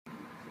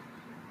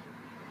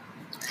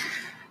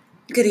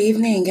Good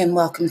evening and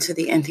welcome to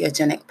the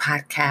Entheogenic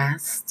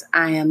Podcast.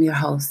 I am your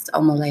host,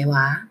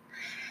 Omolewa,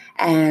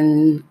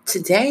 and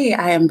today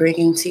I am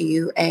bringing to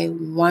you a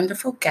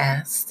wonderful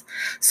guest,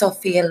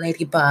 Sophia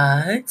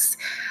Ladybugs.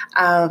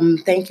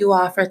 Thank you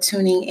all for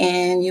tuning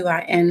in. You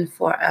are in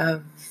for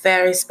a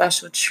very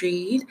special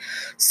treat.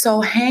 So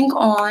hang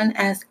on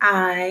as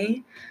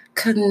I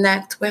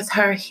connect with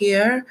her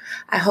here.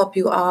 I hope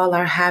you all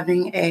are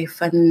having a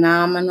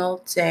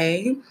phenomenal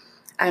day.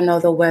 I know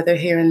the weather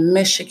here in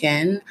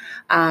Michigan.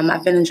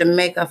 I've been in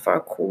Jamaica for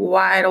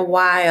quite a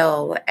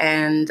while,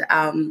 and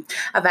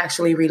I've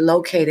actually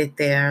relocated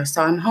there.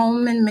 So I'm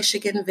home in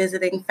Michigan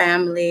visiting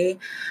family,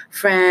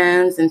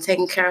 friends, and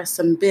taking care of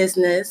some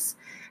business.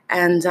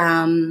 And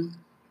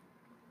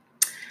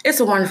it's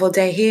a wonderful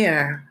day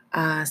here.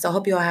 So I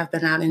hope you all have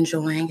been out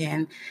enjoying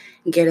and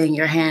getting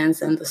your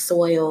hands in the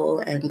soil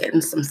and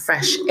getting some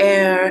fresh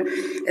air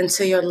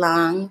into your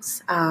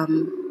lungs.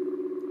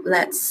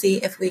 Let's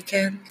see if we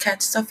can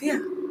catch Sophia.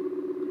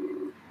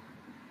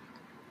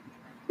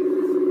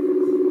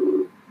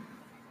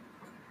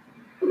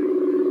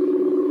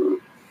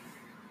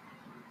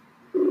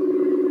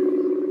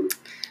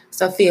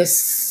 Sophia.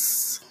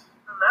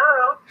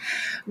 Hello.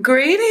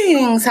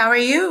 Greetings. How are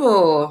you?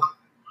 Good.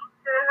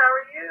 How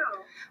are you?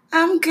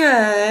 I'm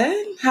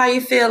good. How are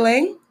you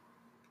feeling?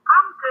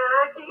 I'm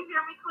good. Can you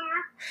hear me clear?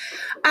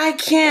 I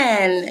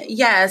can.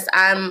 Yes,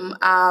 I'm.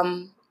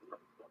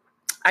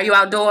 Are you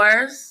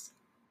outdoors?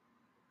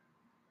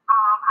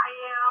 I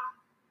am.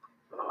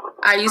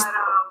 Are you? But I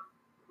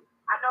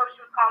know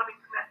she was calling me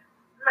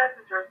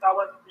messenger, so I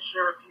wasn't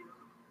sure if you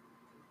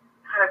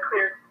had a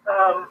clear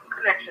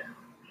connection.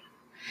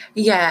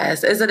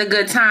 Yes. Is it a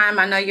good time?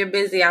 I know you're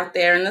busy out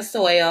there in the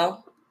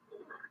soil.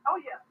 Oh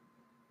yeah.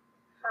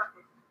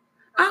 Perfect.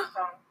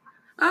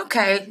 Oh,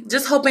 okay.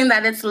 Just hoping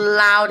that it's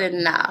loud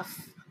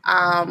enough.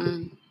 How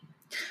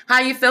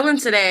are you feeling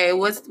today?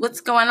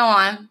 What's going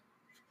on?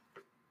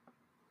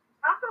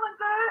 I'm feeling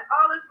good.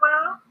 All is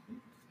well.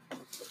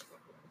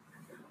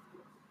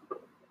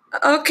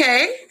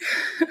 Okay.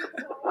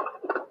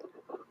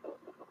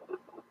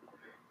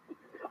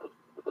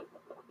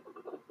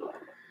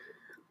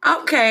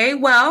 Okay.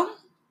 Well,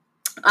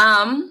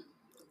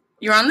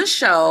 you're on the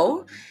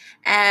show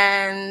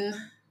and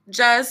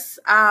just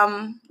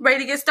ready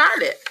to get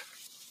started.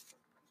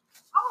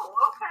 Oh,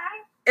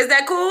 okay. Is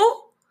that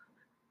cool?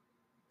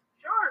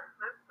 Sure.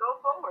 Let's go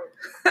forward.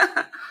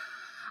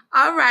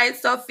 All right,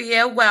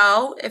 Sophia.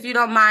 Well, if you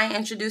don't mind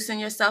introducing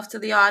yourself to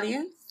the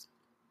audience.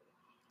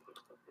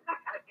 I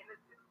kind of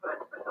innocent, but I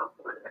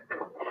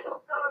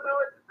don't know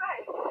what to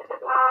say.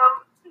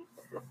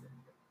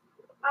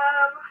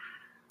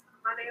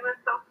 My name is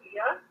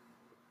Sophia.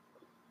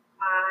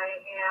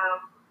 I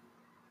am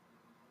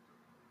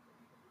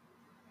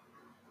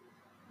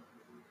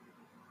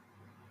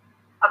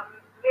a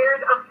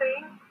myriad of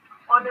things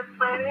on this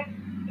planet,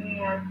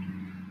 and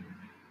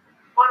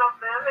one of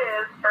them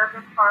is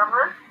urban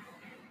farmer,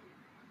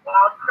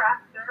 wild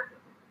crafter,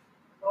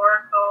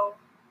 oracle,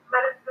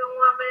 medicine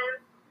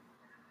woman,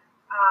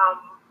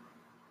 um,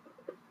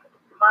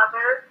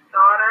 mother,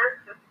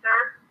 daughter,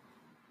 sister,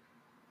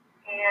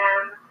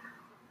 and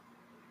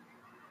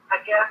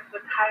I guess the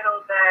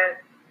title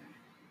that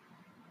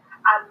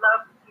I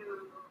love to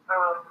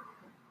um,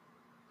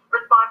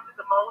 respond to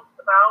the most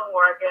about,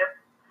 or I guess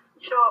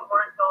show up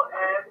more so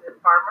as a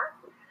farmer,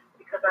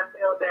 because I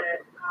feel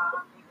that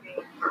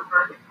being a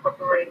farmer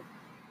incorporates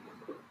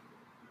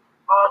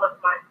all of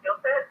my skill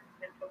sets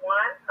into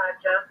one, not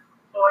just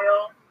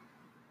soil,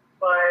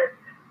 but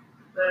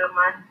the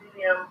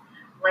mycelium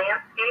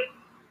landscape,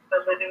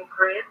 the living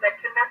grid that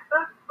connects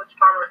us, which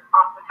farmers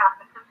often have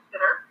to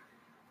consider.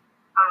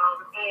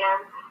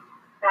 And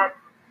that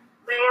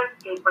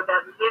landscape or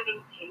that living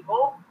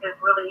table is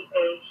really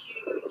a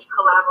huge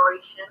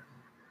collaboration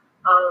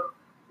of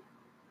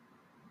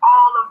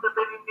all of the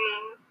living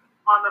beings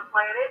on the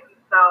planet.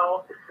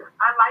 So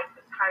I like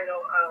the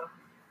title of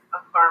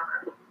a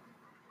farmer.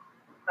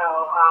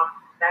 So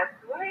that's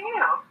who I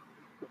am.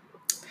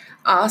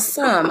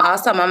 Awesome.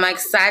 I'm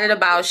excited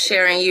about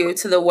sharing you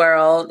to the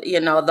world,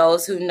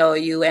 those who know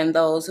you and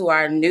those who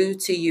are new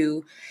to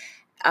you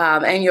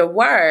and your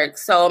work.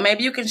 So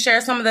maybe you can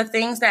share some of the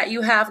things that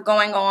you have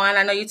going on.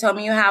 I know you told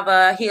me you have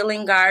a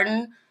healing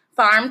garden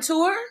farm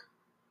tour.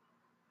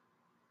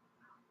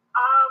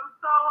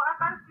 So I've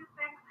got a few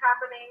things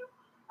happening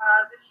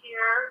this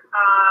year.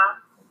 I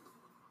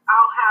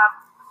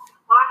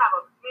have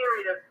a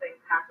myriad of things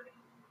happening.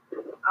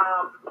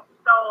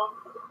 So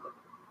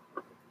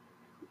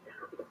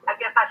I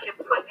guess I should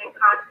put in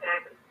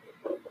context,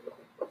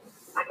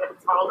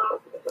 all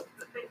of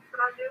the things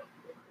that I do.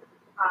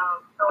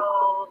 So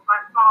my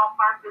small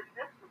farm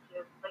business, which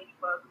is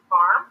Ladybug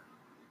Farm,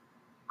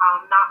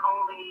 not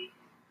only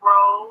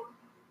grows,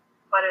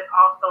 but it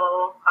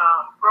also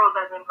grows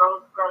as in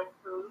growing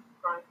food,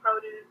 growing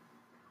produce.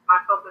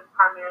 My focus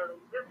primarily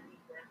this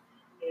season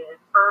is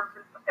herbs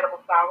and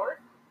edible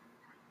flowers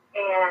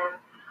and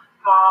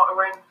small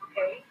arranged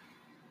bouquets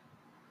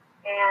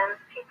and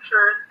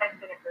tinctures and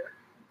vinegars.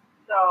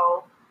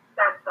 So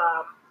that's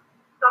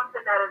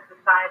something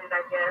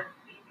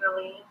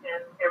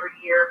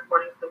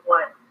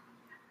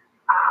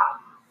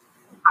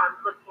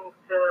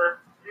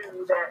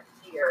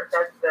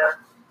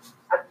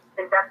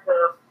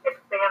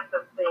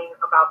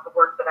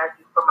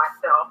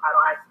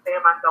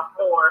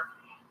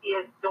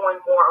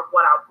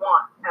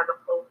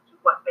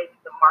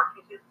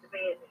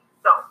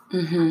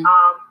Mm-hmm.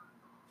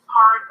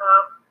 Part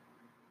of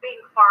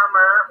being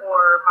farmer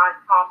or my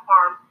small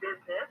farm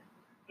business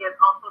is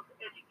also to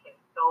educate.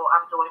 So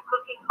I'm doing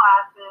cooking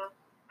classes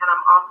and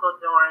I'm also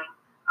doing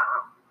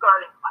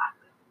gardening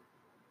classes.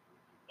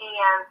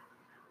 And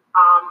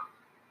um,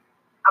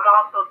 I'm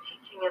also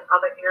teaching in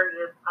other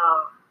areas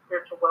of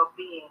spiritual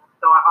well-being.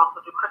 So I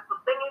also do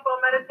crystal singing bowl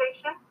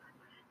meditation,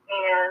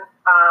 and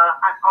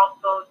I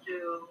also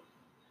do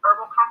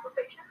herbal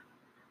consultation.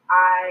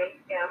 I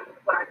am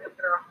what I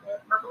consider a home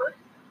herbalist.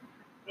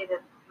 It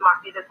is my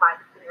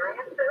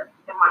experiences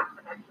and my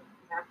connections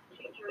to master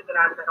teachers that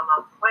I've met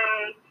along the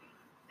way,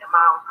 in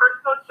my own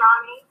personal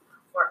journey,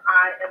 where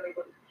I am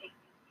able to take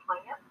these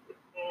plants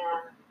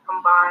and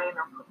combine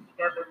or put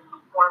together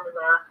some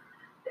formula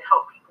to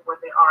help people where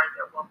they are in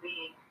their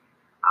well-being,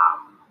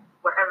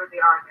 wherever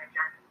they are in their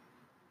journey.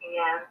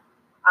 And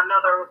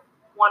another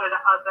one of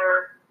the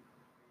other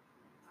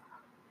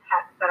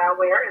hats that I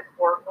wear is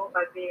Oracle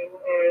by being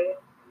a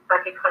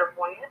psychic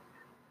clairvoyant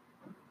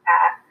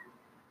at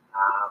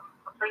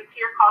a place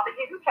here called the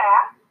Hidden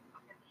Path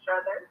in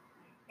Struthers.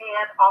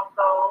 And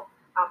also,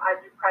 I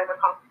do private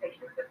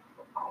consultations at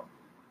people's homes.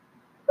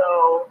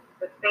 So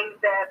the things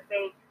that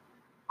make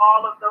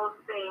all of those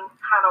things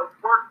kind of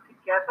work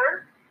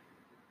together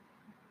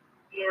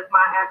is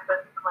my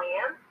access to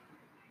plants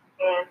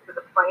and to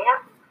the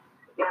plants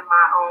and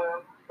my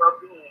own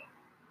well-being.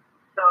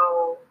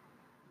 So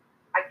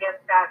I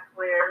guess that's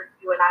where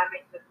you and I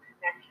make this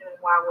connection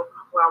while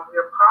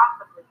we're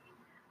possibly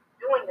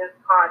doing this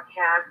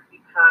podcast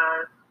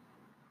because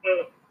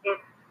it's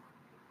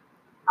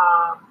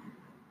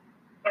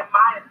in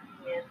my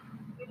opinion,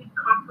 really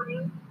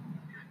comforting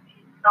to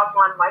see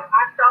someone like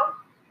myself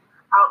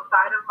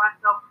outside of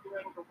myself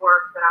doing the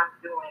work that I'm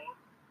doing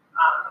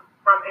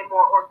from a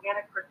more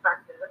organic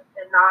perspective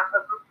and not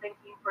a group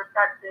thinking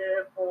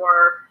perspective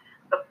or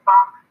the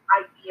box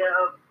idea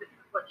of this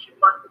is what you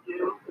must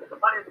do,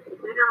 but it's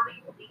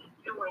literally me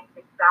doing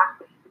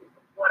exactly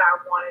what I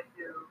want to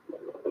do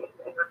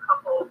using a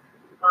couple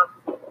of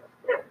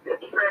tips and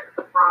tricks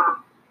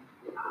from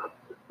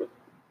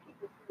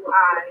people who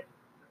I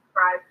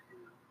subscribe to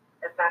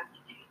as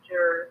master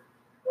teachers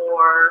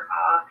or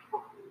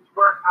people whose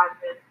work I've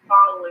been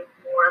following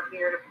for a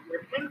period of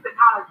years. Things that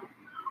kind of just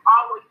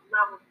always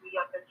levels me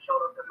up and showed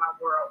up in my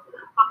world.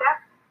 So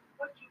that's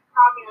what you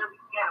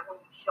primarily get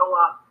when you show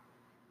up.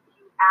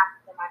 You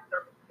ask for my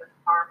services as a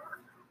farmer.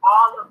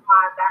 All of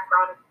my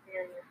background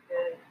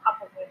experiences,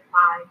 coupled with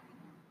my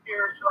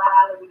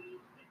spirituality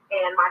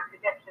and my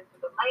connection to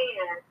the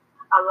land,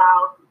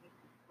 allows me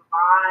to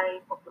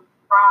provide or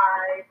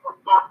prescribe or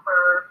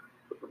offer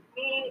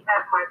me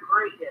as my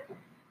greatest.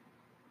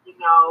 You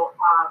know,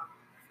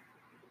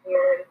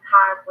 there is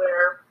time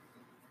where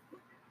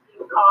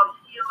being called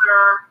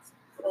healer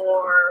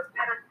or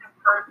medicine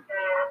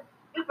person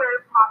is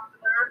very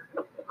popular.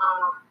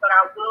 But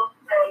I will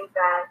say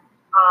that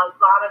a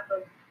lot of the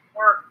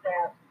work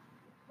that,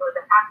 or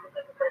the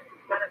activism that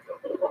these medicine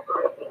people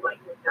are doing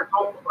is their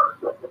own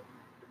work,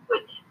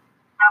 which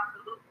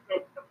absolutely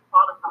makes them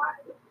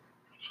qualified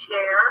to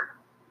share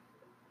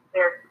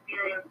their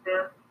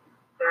experiences,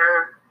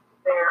 their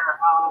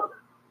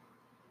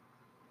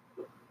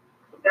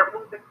they're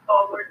moving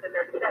forward and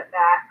their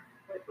setbacks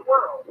with the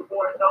world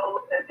or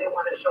those that they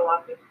want to show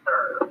up and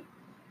serve.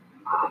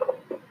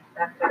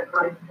 That's that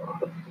right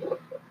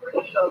where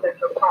you show that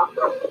you're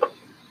profitable.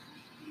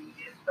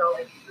 And so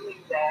in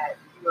doing that,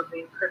 you are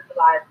being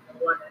crystallized in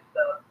one at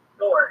the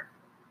Lord.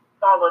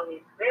 Follow the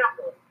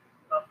example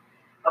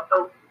of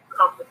those who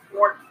come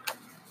before you.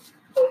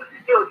 So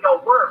it's still your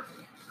work,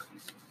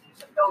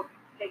 even though you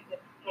take in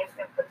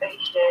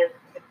information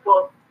and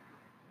books,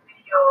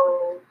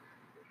 videos,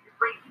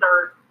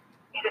 research,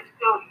 it is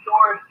still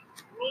your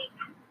unique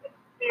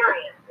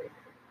experiences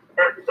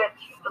that set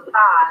you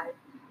aside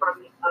from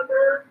the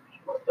other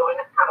people doing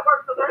this kind of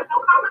work. So there's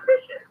no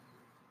competition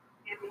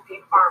in me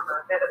being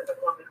farmer, medicine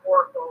woman,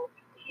 oracle,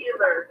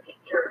 healer,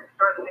 teacher,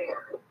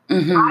 extraordinaire.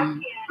 Mm-hmm. I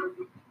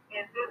can,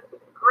 in this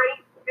great,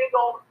 big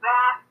old,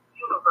 vast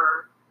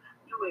universe,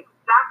 do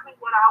exactly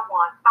what I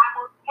want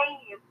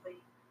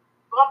simultaneously,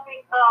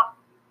 bumping up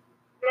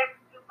next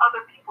to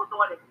other people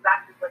doing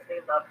exactly what they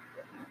love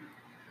to do.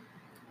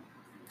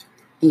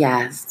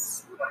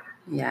 Yes.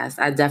 Yes,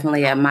 I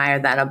definitely admire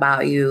that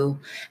about you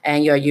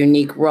and your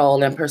unique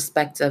role and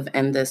perspective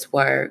in this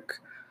work.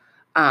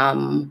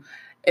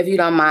 If you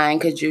don't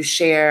mind, could you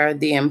share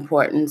the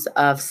importance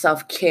of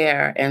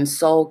self-care and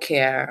soul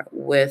care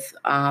with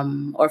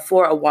or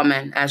for a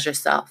woman as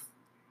yourself?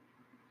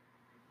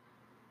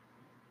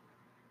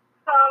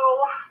 So,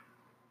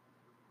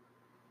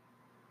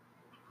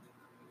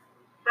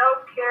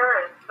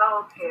 self-care and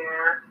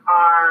soul-care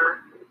are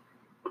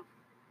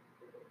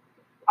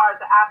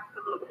the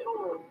absolute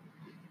tools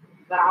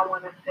that I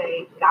want to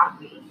say got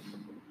me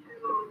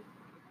to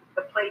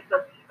the place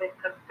of even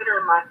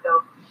considering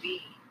myself to be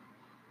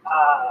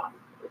a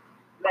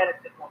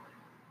medicine woman.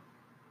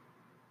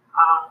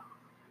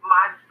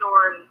 My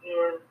story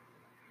is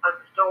a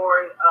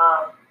story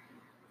of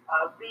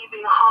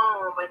leaving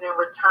home and then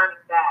returning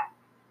back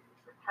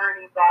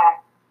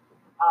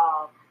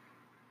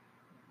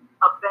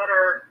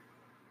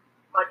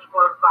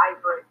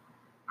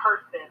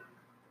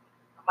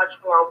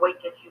more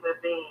awakened human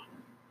being.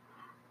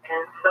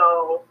 And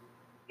so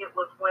it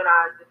was when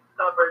I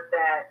discovered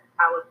that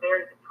I was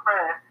very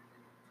depressed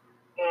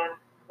and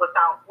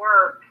without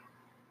work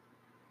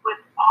with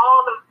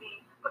all of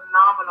these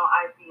phenomenal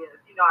ideas.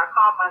 You know, I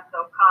call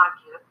myself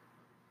conscious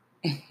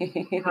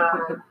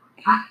because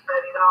I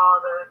studied all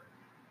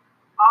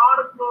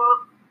the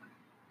books,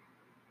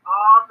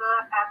 all the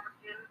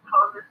African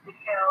holistic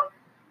health,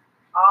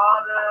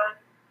 all the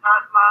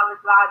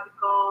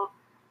cosmological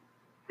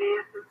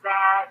this and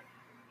that,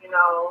 you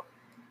know.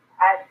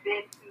 I've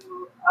been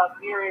to a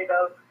myriad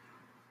of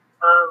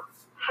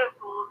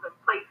temples and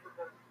places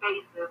and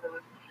spaces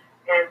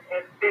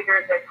and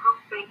figured that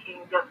group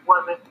thinking just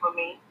wasn't for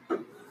me.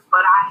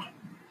 But I have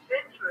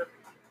literally,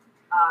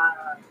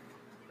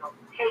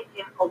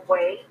 taken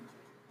away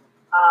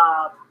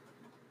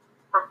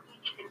from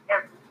each and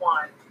every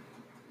one,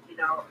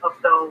 of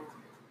those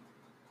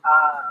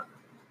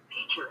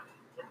teachers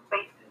and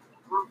spaces and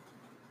groups,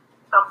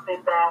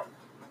 something that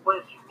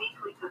was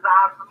uniquely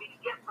designed for me to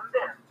get from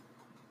them.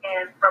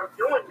 And from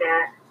doing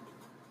that,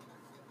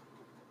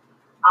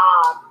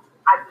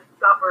 I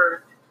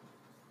discovered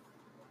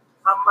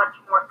a much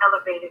more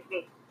elevated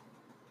me.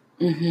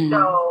 Mm-hmm.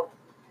 So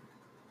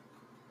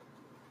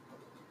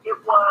it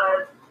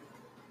was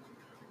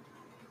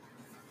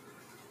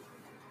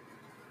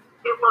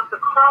the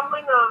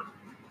crumbling of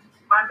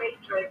my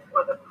matrix,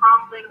 or the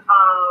crumbling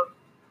of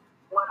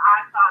what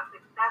I thought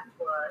success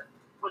was,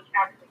 which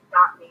actually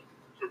got me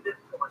to this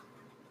point.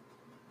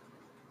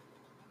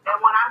 And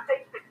when I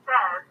say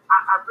success,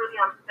 I really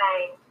am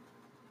saying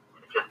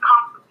to just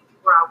comfortably be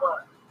where I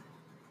was,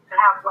 to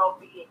have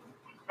well-being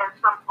and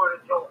some sort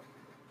of joy.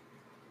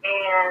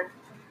 And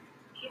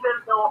even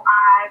though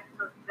I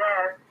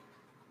possess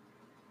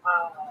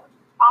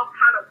all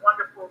kind of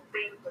wonderful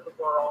things in the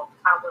world,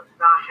 I was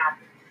not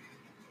happy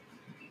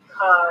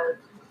because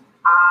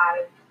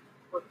I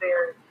was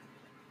very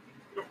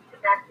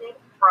disconnected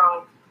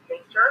from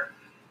nature.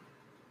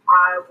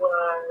 I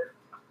was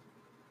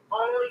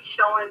only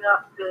showing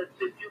up to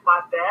do my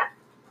best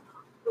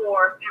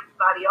for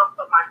everybody else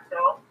but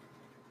myself.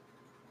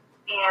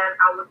 And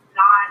I was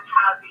not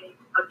having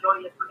a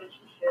joyous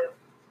relationship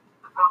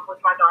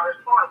with my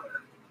daughter's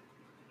father.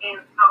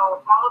 And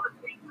so all the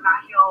things that I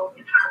held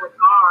in high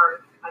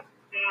regard, like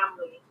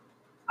family,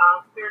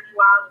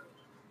 spirituality,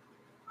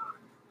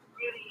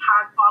 really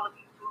high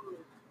quality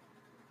food,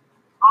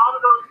 all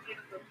of those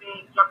things were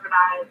being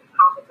jeopardized and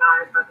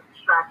compromised by the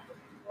distractions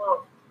of the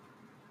world.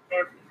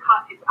 And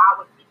because I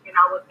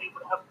was able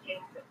to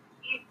obtain them,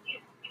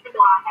 even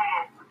though I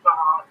had a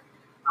job,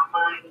 a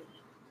money,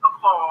 a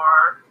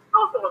car,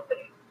 those sort of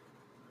things.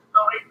 So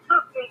it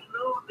took me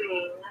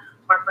losing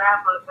my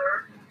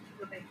grandmother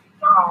to the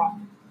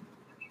strong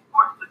to be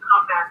forced to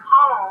come back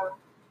home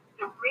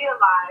to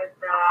realize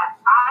that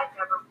I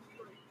never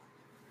really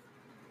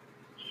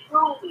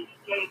truly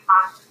gave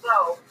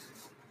myself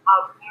a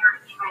very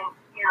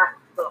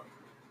transparent look.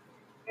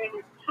 And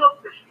it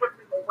took the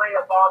stripping away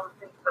of all the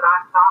things that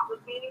I thought was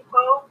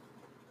meaningful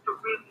to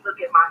really look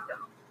at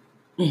myself.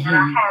 Mm-hmm. And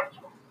I had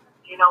to,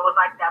 it was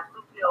like that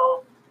blue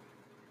pill,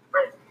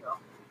 red pill,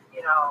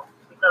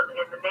 because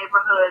in the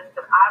neighborhoods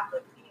that I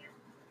lived in,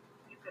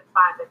 you could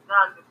find a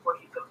gun before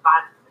you could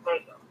find a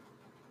tomato.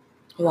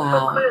 Wow. So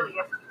clearly,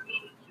 if I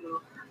needed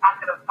to, I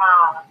could have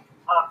found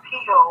a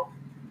pill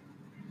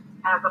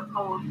as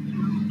opposed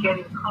to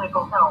getting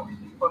clinical help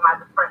for my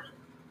depression.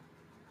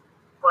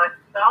 But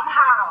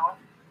somehow,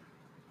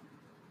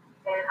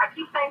 and I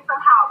keep saying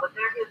somehow, but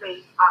there is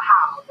a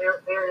how. There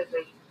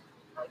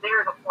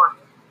is a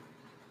formula.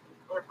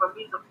 And for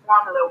me, the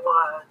formula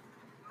was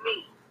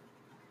me.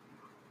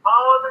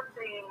 All the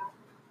things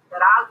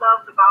that I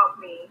loved about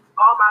me,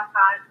 all my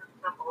signs and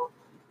symbols,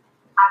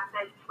 I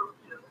stayed true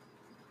to,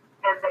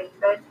 and they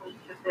led me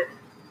to this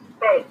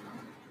space.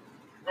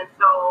 And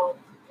so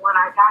when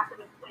I got to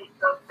this place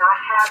of not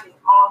having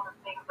all the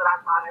things that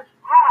I thought I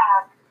should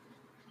have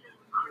to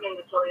create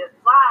a joyous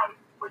life,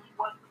 which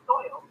was the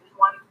soil, we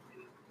wanted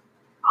to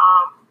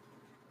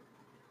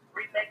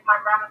remake my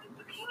grandmother's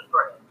zucchini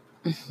bread.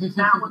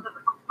 That was a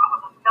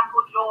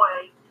simple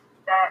joy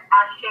that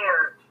I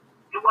shared.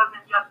 It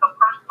wasn't just a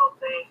personal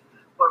thing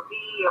for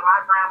me or my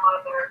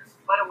grandmother,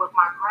 but it was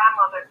my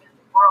grandmother in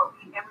the world.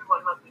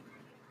 Everyone loved me.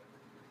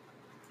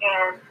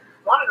 And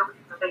one of the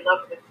reasons they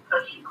loved me is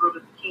because she grew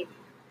the zucchini.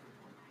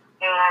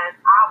 And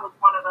I was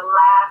one of the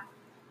last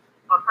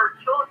of her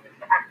children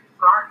to actually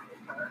garden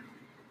with her.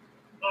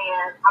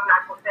 And I'm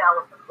not going to say I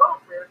was the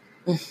closest,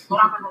 but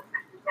I'm going to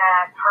say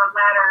that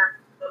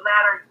the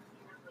latter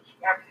years when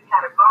she actually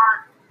had a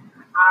garden,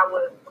 I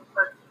was the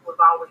person who was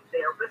always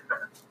there with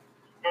her.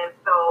 And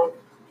so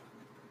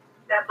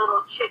that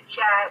little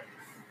chit-chat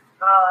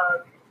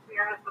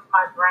experience with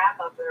my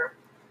grandmother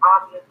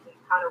obviously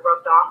kind of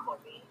rubbed off on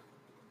me.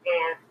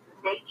 And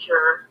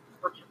nature,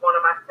 which is one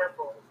of my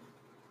symbols,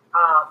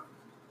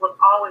 was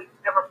always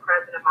ever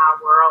present in my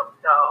world.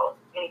 So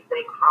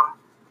anything from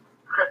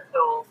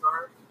crystals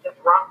or just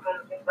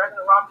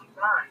regular rocky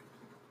vines,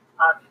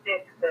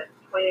 sticks and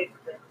twigs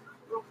and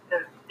roots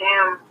and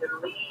stems and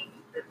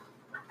leaves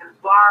and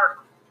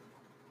bark,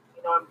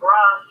 and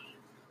brush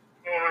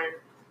and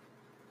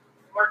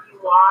murky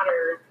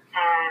waters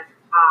and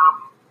uh,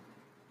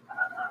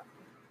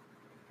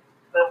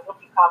 what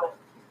do you call it?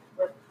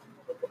 With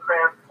the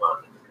crab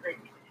club in the creek.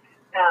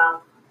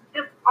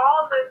 Just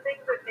all the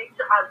things in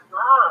nature I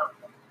love.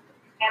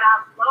 And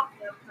I've loved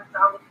them since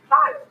I was a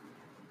child.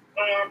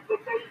 And it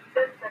made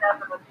sense that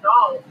as an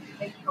adult,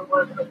 nature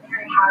was a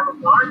very high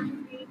regard to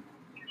me.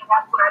 And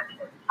that's what I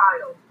did as a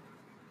child.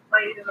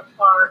 Played in the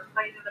park,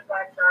 played in the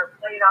backyard,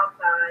 played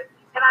outside.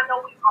 And I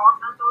know we've all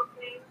done those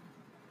things.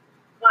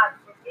 But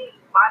for me,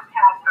 my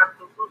path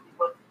absolutely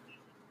was to be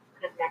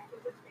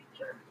connected with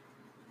nature.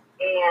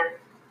 And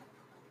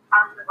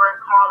I remember in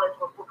college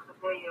when books a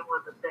million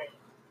was a thing.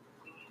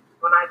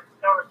 When I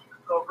discovered you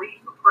could go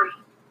read for free,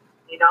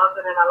 in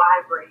a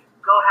library,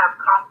 go have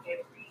coffee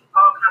and read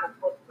all kind of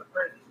books for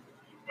free.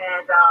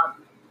 And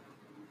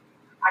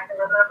I can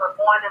remember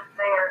going in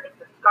there and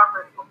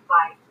discovering books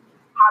like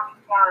Hobby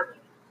Farming,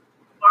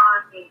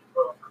 Learn a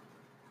Book,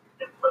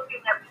 just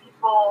looking at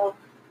people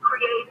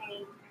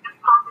creating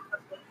pockets of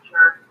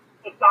nature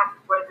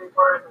exactly where they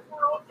were in the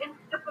world. And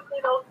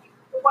typically those people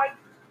were white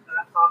people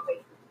that I saw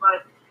faces.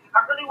 But I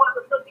really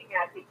wasn't looking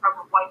at it from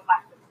a white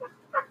black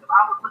perspective.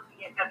 I was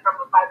looking at it from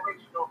a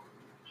vibrational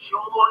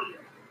joy.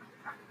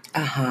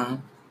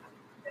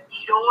 The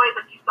joy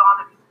that you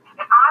saw in the,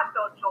 and I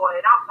felt joy,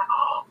 and I was like,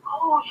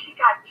 oh, she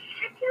got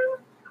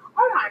chickens?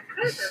 Oh my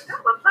goodness, that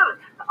was lovely.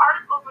 The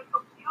articles were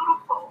so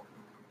beautiful.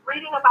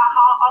 Reading about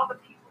how all the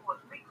people was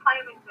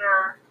reclaiming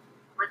their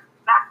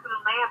back to the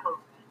land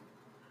movement.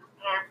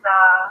 And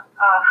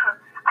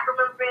I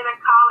remember being in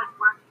college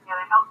working at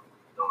a health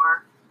food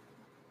store.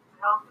 The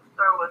health food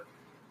store was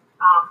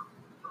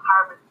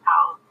Harvest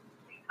House,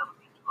 Daytona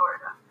Beach,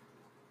 Florida.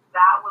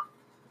 That was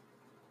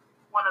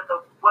one of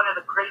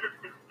the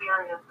greatest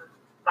experiences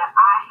that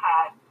I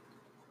had,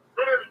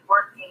 literally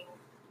working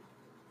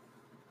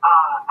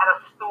at a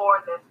store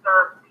that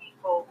served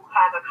people who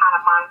had the kind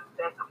of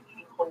mindset of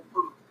eating whole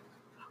foods,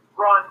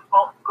 growing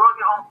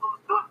your own food,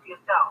 do it for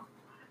yourself.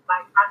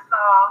 Like I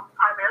saw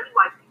primarily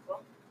white people,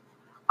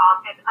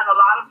 and a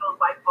lot of those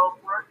white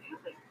folks were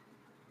using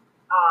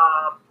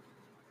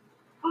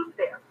food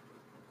stamps.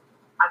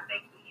 I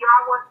think the year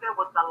I worked there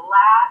was the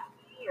last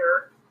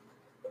year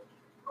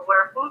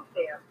where food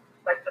stamps,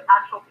 like the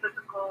actual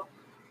physical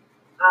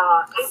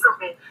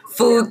increment.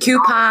 Food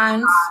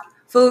coupons.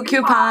 Yeah.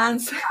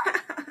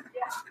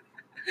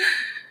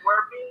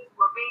 Were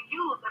being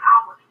used, and I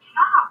was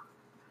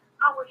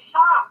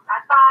shocked. I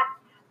thought,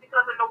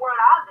 because in the world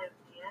I lived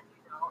in,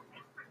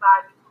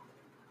 everybody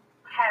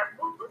had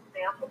food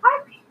stamps for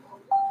black people.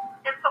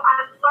 And so I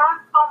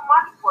learned so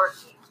much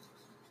working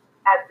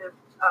at this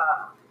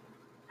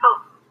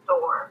health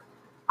store.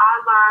 I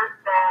learned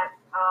that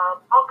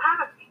all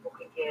kinds of people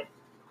can get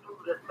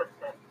food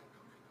assistance.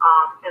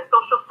 And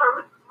social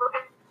services.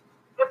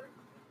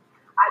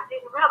 I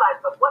didn't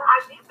realize, but what I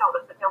did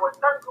notice that there were a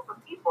certain group of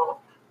people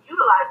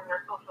utilizing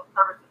their social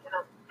services in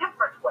a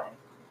different way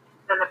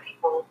than the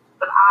people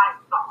that I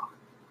saw.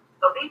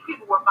 So these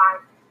people were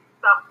buying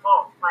stuff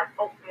bulk, like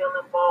oatmeal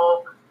in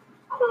bulk,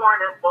 corn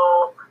in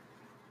bulk,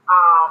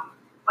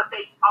 but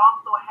they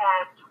also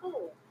had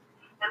tools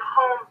and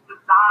homes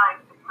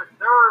designed to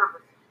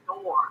preserve and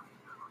store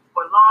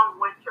for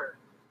long winters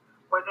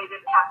where they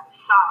didn't have to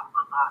shop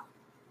a lot.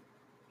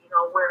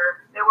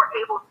 Where they were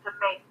able to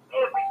make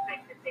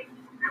everything that they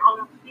need, their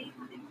own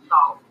seasoning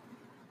salt,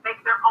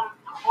 make their own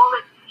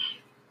toilet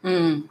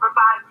tissue,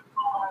 provide their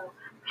own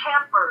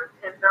Pampers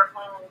and their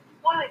own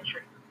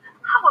toiletries.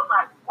 I was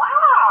like,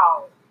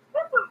 wow,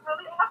 this is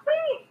really a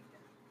thing.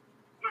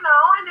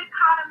 And it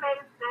kind of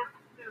made sense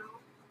to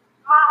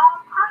my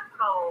own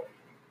personal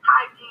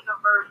hygiene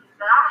aversion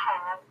that I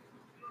had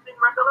using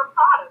regular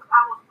products.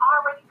 I was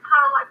already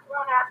kind of like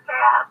on that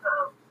path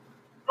of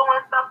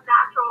doing stuff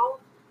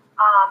natural.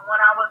 When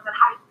I was in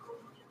high school,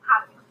 just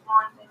kind of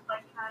exploring things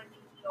like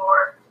honey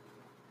or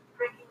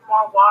drinking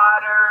more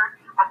water.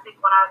 I think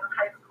when I was in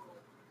high school,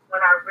 when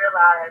I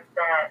realized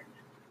that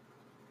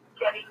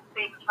getting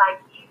things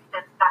like yeast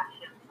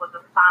infections was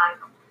a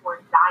sign of poor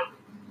diet,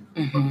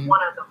 was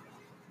one of the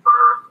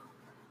first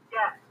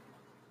steps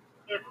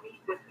in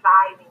me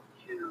deciding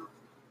to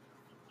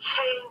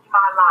change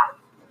my life.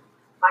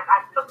 Like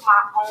I took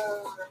my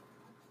own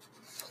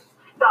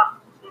stuff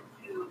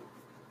into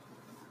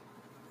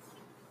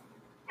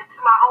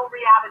my own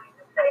reality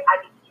to say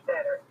I need to do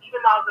better. Even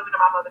though I was living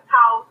in my mother's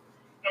house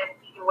and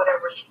eating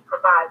whatever she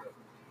provided.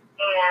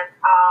 And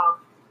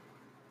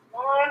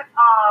one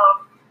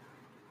of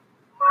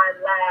my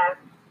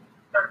last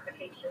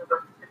certifications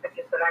or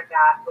certificates that I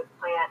got was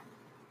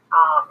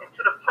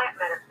into the plant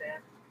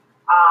medicine.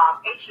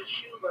 Aisha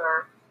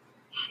Schuler,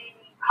 she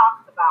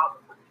talks about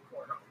the pussy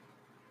portal.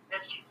 And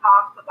she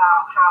talks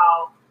about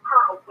how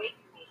her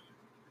awakening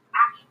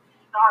actually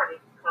started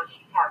because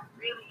she had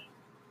really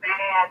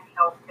bad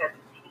health as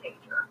a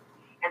teenager.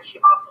 And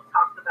she also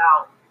talked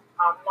about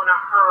one of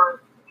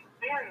her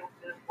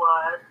experiences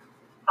was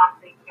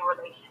something in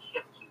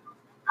relationship to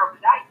her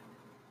diet.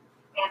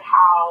 And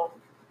how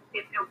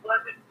if it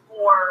wasn't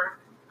for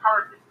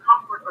her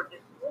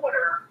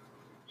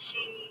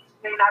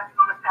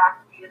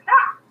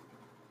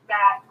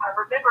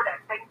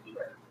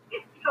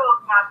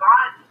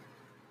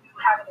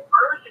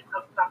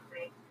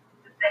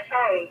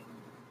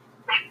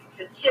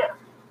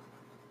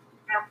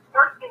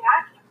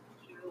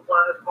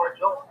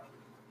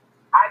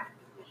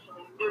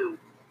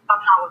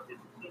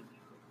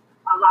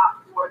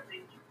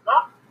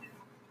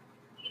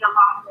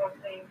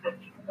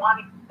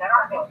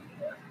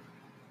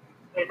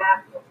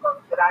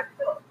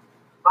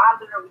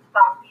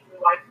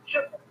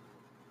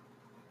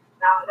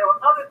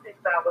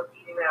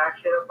I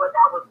should have, but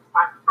that was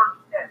my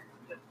first step.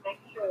 Just make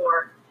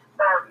sure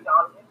that I read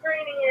all the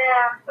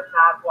ingredients and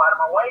not go out of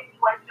my way to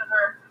like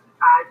sugar.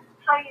 I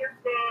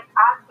tasted it.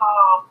 I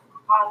saw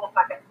almost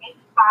like an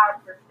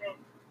 85%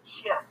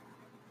 shift.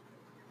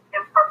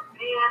 And from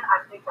then,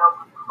 I think I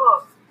was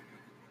hooked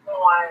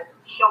on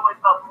showing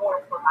up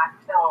more for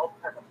myself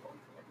as opposed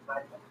to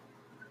everybody else.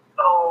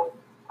 So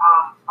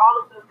all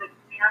of those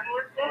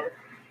experiences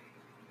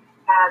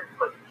has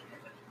put me in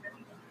this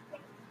really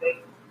interesting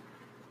space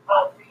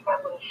of being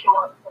able to show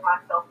up for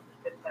myself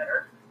a bit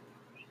better.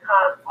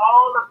 Because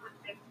all of the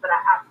things that I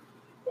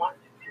absolutely want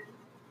to do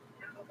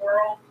in the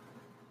world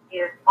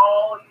is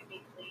all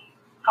uniquely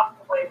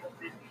tucked away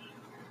within me,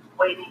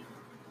 waiting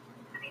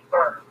to be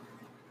birthed.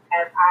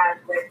 And I'm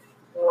ready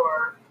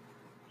for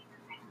these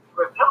things to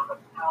reveal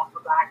themselves so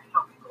that I can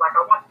help people like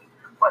I want to.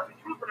 But the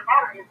truth of the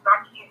matter is that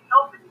I can't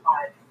help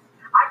anybody.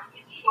 I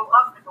can't show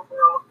up in the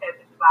world as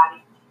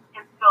anybody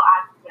until I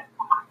do that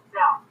for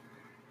myself.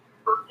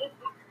 So this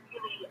is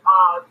really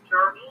a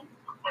journey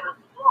and a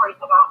story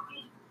about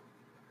me.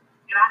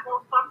 And I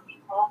know some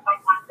people,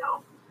 like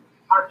myself,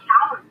 are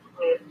challenged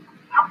with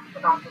talking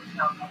about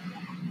themselves like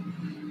that.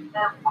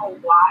 And for a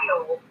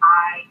while,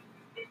 I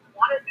didn't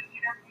want to do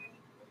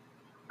interviews.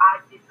 I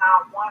did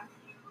not want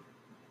to,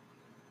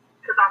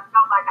 because I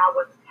felt like I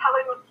was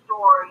telling a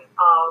story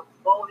of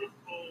woe is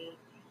me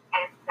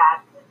and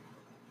sadness.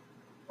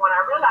 When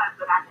I realized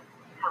that I could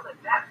tell it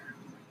better,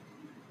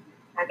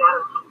 I got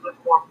a little bit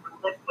more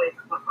prolific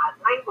with my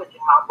language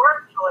and my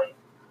word choice.